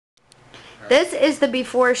This is the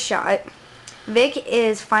before shot. Vic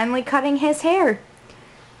is finally cutting his hair.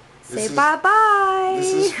 Say bye-bye.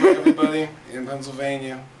 This is for everybody in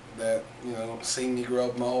Pennsylvania that, you know, seen me grow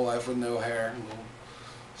up my whole life with no hair. Little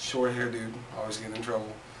short hair dude, always getting in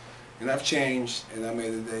trouble. And I've changed, and I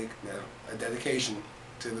made a dedication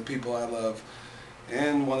to the people I love.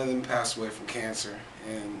 And one of them passed away from cancer.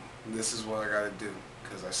 And this is what I got to do,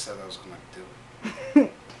 because I said I was going to do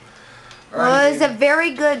it. Well, it's a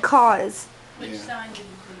very good cause. Which side did you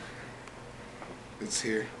do? It's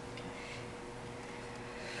here.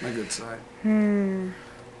 My good side. The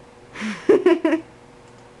good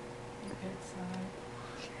side.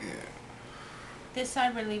 Yeah. This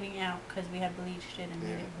side we're leaving out because we have bleached it and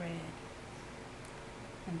made it red.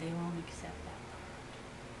 And they won't accept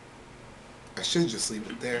that. I should just leave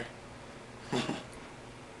it there.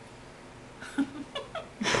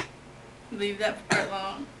 Leave that part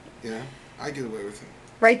long. Yeah, I get away with it.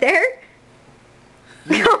 Right there?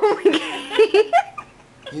 Oh my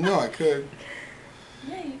god. You know I could.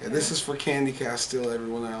 Yeah, you could. This is for Candy Castile,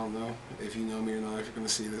 everyone. I don't know if you know me or not. If you're going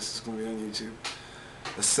to see this, it's going to be on YouTube.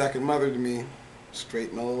 A second mother to me.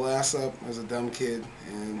 Straighten my little ass up as a dumb kid.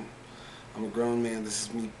 And I'm a grown man. This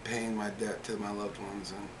is me paying my debt to my loved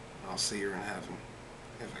ones. And I'll see her in heaven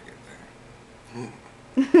if I get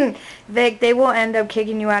there. Vic, they will end up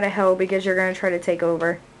kicking you out of hell because you're going to try to take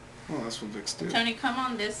over. Well, that's what Vic's do. Tony, come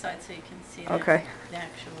on this side so you can see Okay. the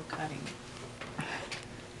actual cutting.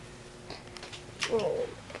 Oh.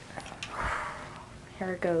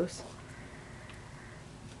 Here it goes.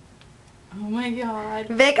 Oh my god.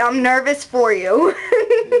 Vic, I'm nervous for you.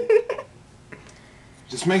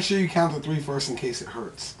 Just make sure you count to 3 first in case it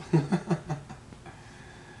hurts.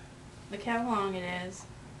 Look how long it is.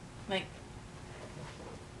 Like,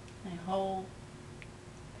 my whole...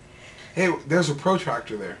 Hey, there's a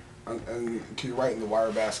protractor there. And to your right in the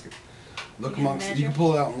wire basket. Look You amongst. You can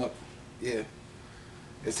pull it out and look. Yeah.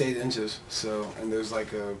 It's 8 inches. So, and there's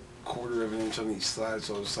like a 1/4 of an inch on each side,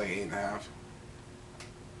 so it's like 8.5.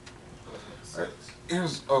 Right.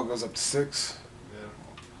 Here's, oh, it goes up to 6. Yeah.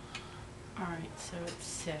 Alright, so it's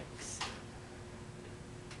 6.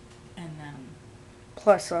 And then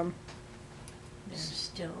Plus some. there's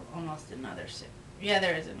still almost another 6. Yeah,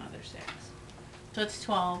 there is another 6. So it's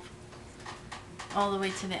 12. All the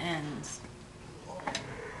way to the ends.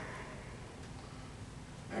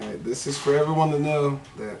 Alright, this is for everyone to know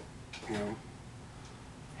that, you know,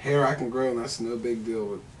 hair I can grow and that's no big deal.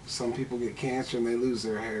 But some people get cancer and they lose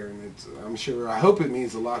their hair, and it's, I'm sure, I hope it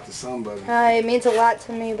means a lot to somebody. It means a lot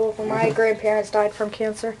to me. Both of my grandparents died from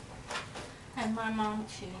cancer. And my mom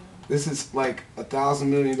too. This is like $1,000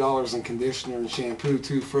 million in conditioner and shampoo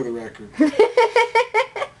too, for the record.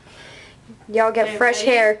 Y'all get fresh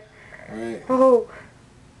hair. Alright. Oh.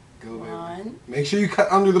 Go, baby. 1. Make sure you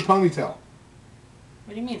cut under the ponytail.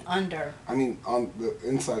 What do you mean under? I mean on the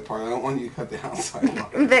inside part. I don't want you to cut the outside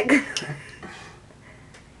part. Vic.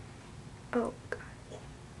 Oh, God.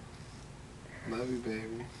 Love you,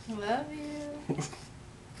 baby. Love you.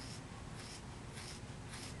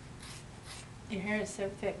 Your hair is so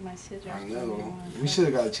thick, my scissors. I don't know. want to We cut. should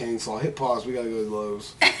have got a chainsaw. Hit pause. We gotta go to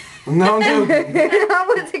Lowe's. No, I'm joking. How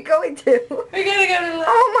was it going to? We gotta go to the...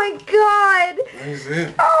 Oh, my God. That's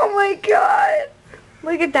it. Oh, my God.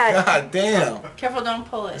 Look at that. God damn. Careful, don't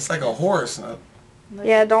pull it. It's like a horse. Look.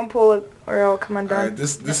 Yeah, don't pull it or it'll come undone. Alright,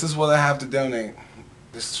 this is what I have to donate.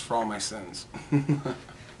 This is for all my sins.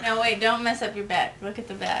 No, wait, don't mess up your back. Look at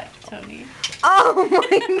the back, Tony. Oh,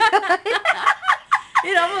 my God.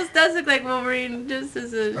 It almost does look like Wolverine, just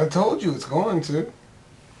as a... I told you it's going to.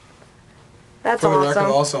 That's For the record,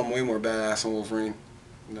 awesome. also, I'm way more badass than Wolverine.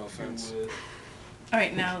 No offense.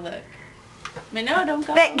 Alright, now look. But no, don't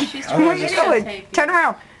go. Vic, She's where where are you you going? videotaping. Turn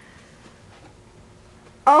around.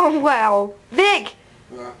 Oh, wow. Vic.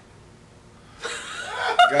 Gotta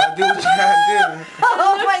do what you gotta do.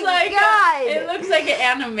 Oh, my Like God. it looks like an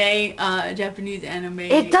anime, Japanese anime.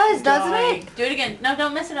 It does, doesn't drawing. it? Do it again. No,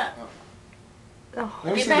 don't mess it up. Oh.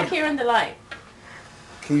 Let me Get see back the- here in the light.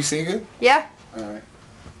 Can you see good? Yeah. Alright.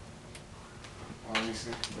 Let me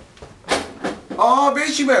see. Oh,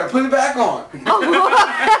 bitch, you better put it back on.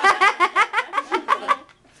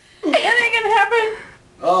 That ain't gonna happen.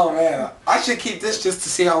 Oh, man. I should keep this just to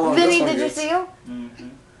see how long Vinny, this one did you gets. see him?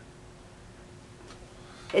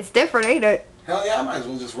 It's different, ain't it? Hell yeah, I might as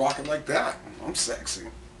well just rock it like that. I'm sexy.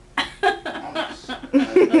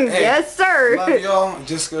 Yes, sir. Love y'all. It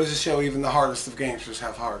just goes to show even the hardest of gangsters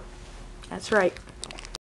have heart. That's right.